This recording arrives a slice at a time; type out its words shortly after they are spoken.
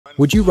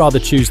Would you rather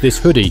choose this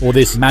hoodie or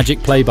this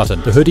magic play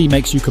button? The hoodie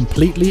makes you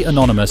completely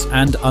anonymous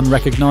and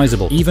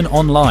unrecognizable, even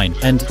online,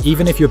 and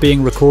even if you're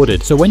being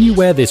recorded. So when you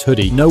wear this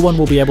hoodie, no one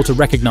will be able to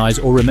recognize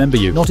or remember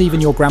you, not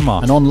even your grandma.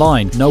 And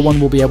online, no one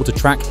will be able to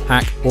track,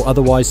 hack, or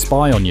otherwise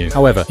spy on you.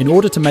 However, in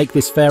order to make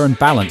this fair and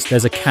balanced,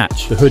 there's a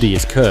catch. The hoodie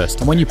is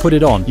cursed, and when you put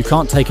it on, you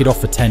can't take it off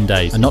for 10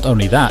 days. And not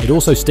only that, it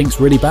also stinks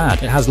really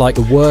bad. It has like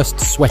the worst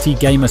sweaty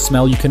gamer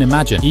smell you can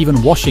imagine.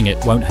 Even washing it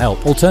won't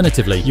help.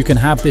 Alternatively, you can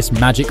have this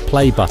magic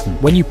play button.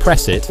 When you press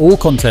it, all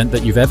content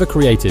that you've ever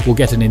created will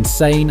get an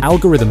insane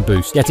algorithm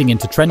boost, getting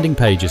into trending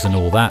pages and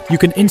all that. You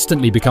can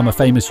instantly become a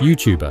famous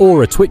YouTuber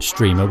or a Twitch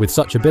streamer with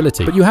such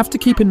ability. But you have to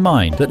keep in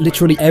mind that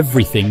literally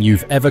everything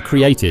you've ever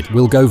created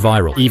will go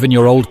viral. Even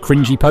your old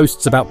cringy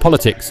posts about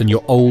politics and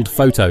your old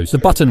photos. The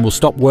button will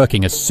stop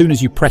working as soon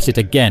as you press it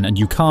again, and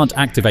you can't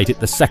activate it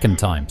the second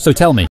time. So tell me,